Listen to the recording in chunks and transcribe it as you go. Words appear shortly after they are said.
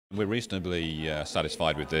We're reasonably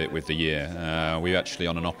satisfied with the year. We actually,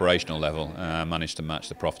 on an operational level, managed to match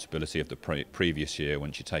the profitability of the previous year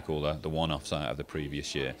once you take all the one-offs out of the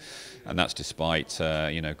previous year, and that's despite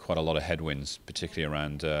quite a lot of headwinds, particularly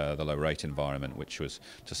around the low rate environment, which was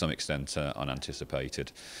to some extent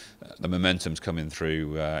unanticipated. The momentum's coming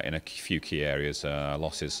through in a few key areas.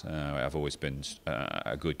 Losses have always been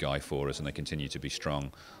a good guy for us, and they continue to be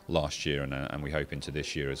strong last year, and we hope into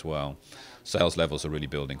this year as well. Sales levels are really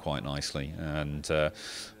building quite nicely, and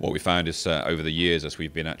what we found is over the years, as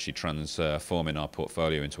we've been actually transforming our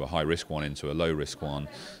portfolio into a high risk one, into a low risk one,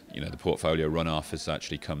 the portfolio runoff has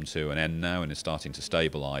actually come to an end now and is starting to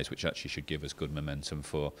stabilise, which actually should give us good momentum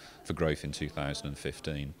for growth in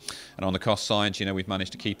 2015. And on the cost side, we've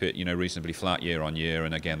managed to keep it reasonably flat year on year,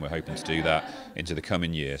 and again we're hoping to do that into the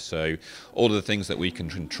coming year. So all of the things that we can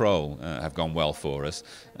control have gone well for us.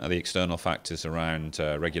 The external factors around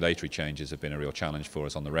regulatory changes have been a real challenge for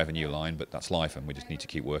us on the revenue line, but that's life, and we just need to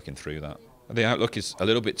keep working through that. The outlook is a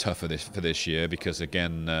little bit tougher for this year because,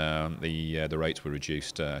 again, the rates were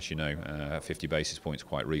reduced, as you know, 50 basis points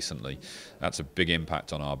quite recently. That's a big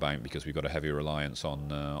impact on our bank because we've got a heavy reliance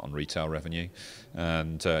on retail revenue,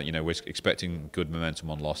 and we're expecting good momentum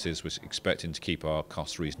on losses. We're expecting to keep our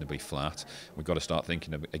costs reasonably flat. We've got to start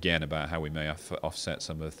thinking again about how we may offset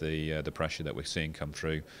some of the pressure that we're seeing come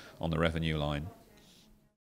through on the revenue line.